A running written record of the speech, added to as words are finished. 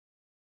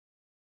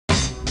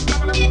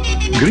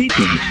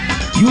greetings.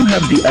 You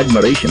have the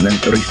admiration and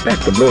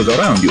respect of those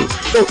around you,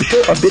 so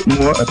show a bit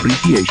more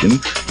appreciation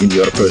in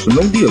your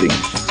personal dealings.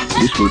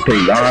 This will pay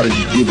large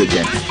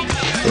dividends.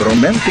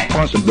 Romantic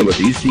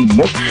possibilities seem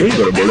most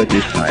favorable at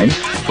this time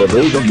for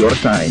those of your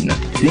sign.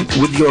 Think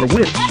with your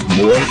wits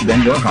more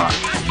than your heart.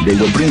 They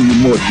will bring you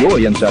more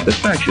joy and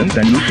satisfaction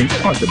than you think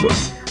possible.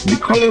 The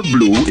color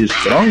blue is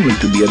strongly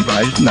to be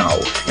advised now,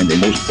 and the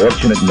most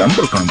fortunate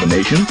number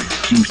combination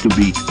seems to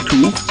be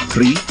 2,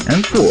 3,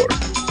 and 4.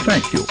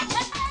 Thank you.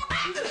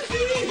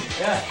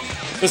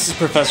 This is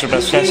Professor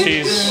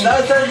Bestesties,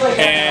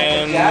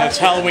 and it's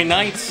Halloween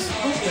night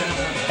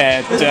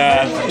at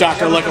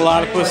Dr.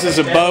 Lookalotopus's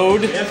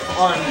abode,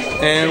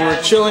 and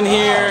we're chilling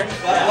here,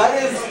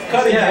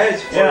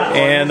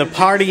 and the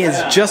party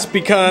has just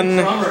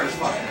begun,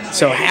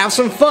 so have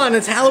some fun.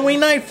 It's Halloween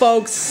night,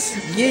 folks.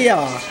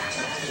 Yeah.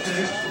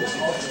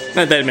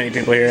 Not that many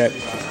people here yet.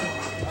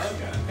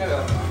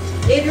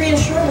 Adrian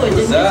Sherwood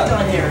just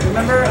on here.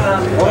 Remember?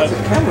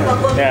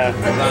 Yeah.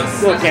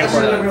 Little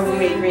camcorder.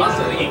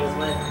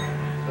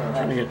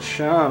 Trying to get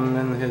Sean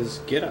in his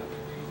getup.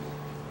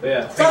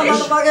 Yeah. What's up,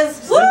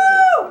 motherfuckers? Woo!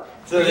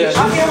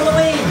 I'm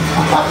Halloween.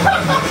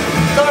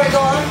 Sorry, go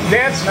on.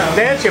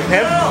 Dance, you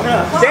pimp.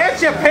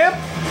 Dance, you pimp.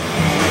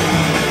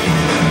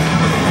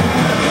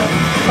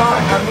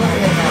 Fuck, I'm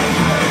looking at that.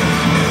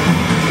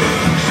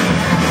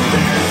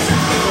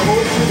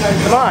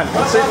 Come on,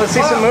 let's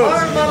see some moves.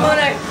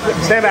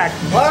 Stand back.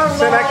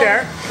 Stand back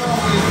there.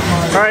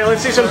 All right,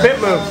 let's see some pimp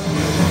moves.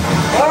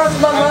 Where's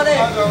my money?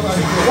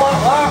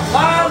 Where's my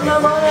money? Where's my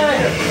money?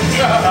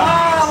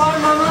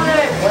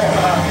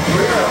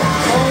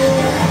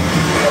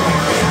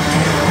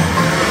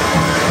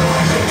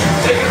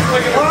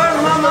 Where's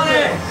my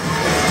money?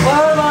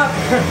 Where's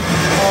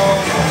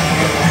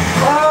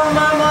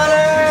my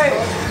money?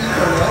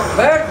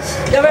 Bitch,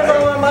 give me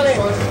my money.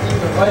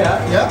 Oh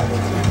yeah? Yeah.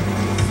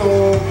 So,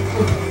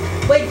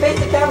 wait, face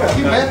the camera.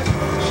 You met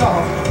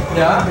Sean.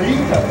 Yeah. There you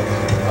go.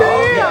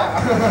 Oh yeah.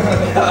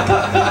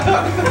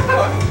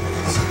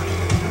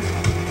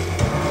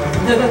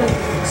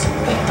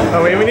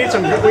 Oh, we need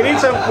some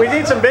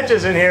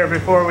bitches in here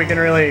before we can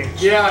really.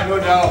 Yeah, no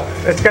doubt.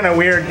 It's kind of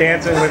weird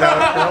dancing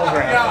without girls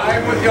around. Yeah,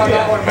 I'm with you on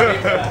that one.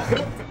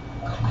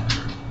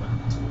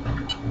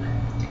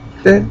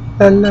 La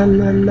la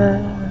la la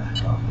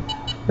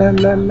la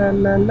la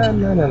la la la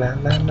la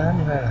la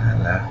la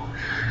la.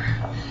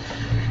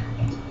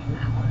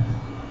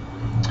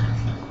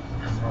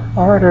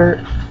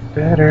 Harder,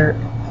 better,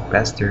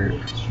 faster,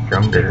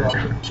 stronger.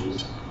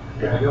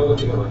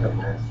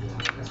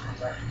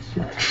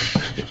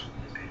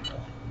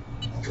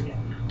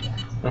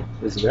 Oh,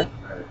 is it there?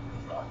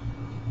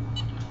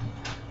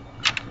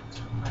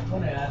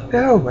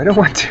 No, I don't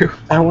want to.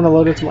 I want to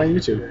load it to my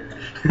YouTube.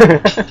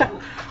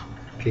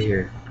 Okay,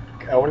 here.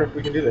 I wonder if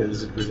we can do that.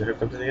 Is it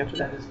hooked up to the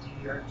internet?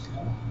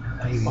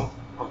 Maybe.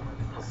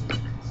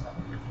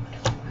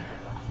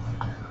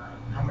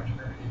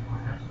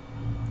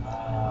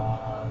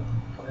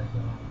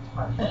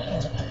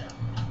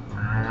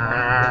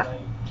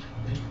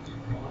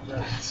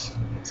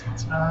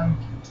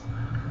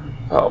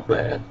 Oh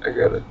man, I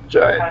got a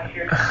giant.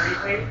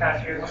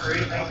 Cashier 3,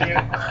 thank you.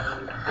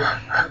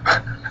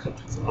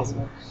 That's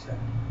awesome.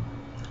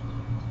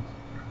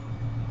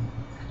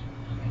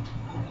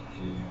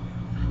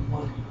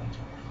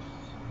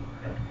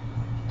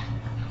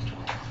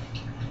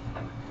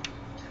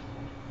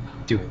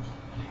 Do it.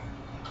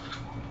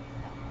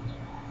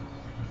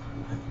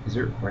 Is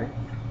it recording?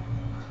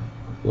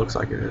 Looks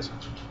like it is.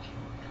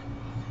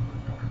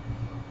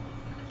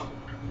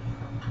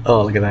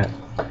 Oh, look at that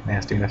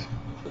nastiness.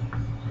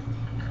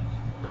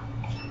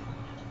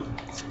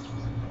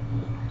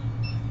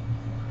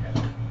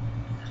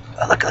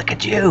 I look like a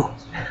Jew.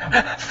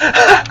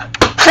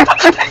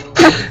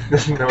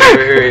 No,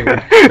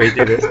 wait,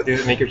 do this. Do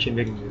this. Make your chin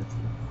big and do this.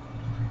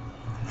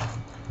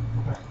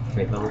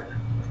 Wait, lower.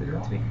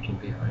 Make your chin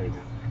big.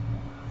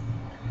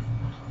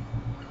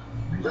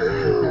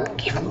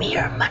 Give me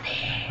your money.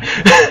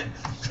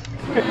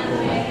 We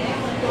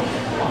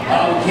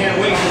can't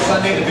wait for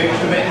Sunday, the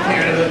biggest event in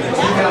Canada, the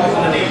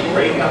 2008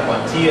 breakup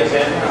on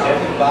TSN,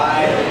 presented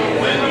by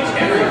Wendy's.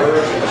 Henry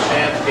Burris and the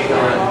Stamps take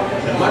on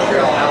the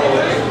Montreal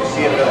Alouettes from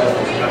CFL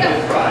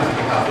Competitive Prize at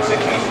kickoff at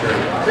 6 Eastern.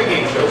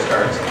 Pre-game show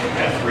starts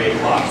at 3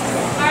 o'clock.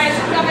 All right,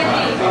 so come in.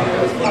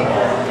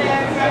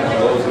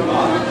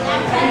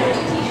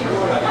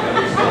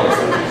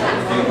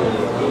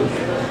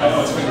 I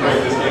know it's been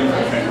great. This game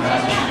has been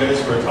fantastic. You guys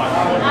were talking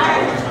about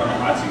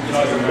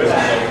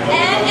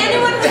and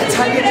anyone who's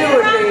contributed a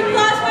round of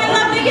applause for our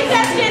lovely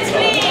contestants,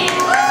 please.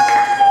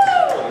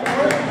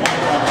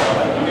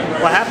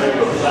 What happened?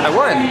 I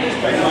won.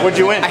 What'd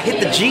you win? I hit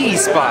the G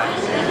spot.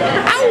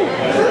 Ow!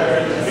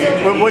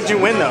 What'd you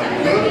win though?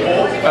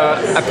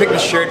 I picked the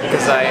shirt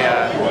because I'm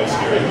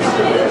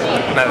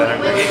not that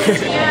hungry.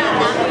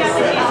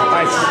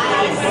 Nice.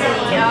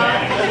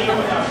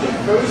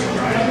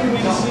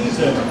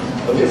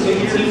 Of his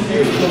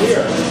 18-year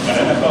career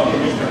at NFL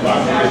Commissioner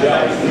Roger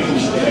Goodell,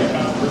 leading state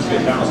controversy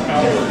at Dallas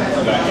Cowboys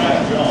back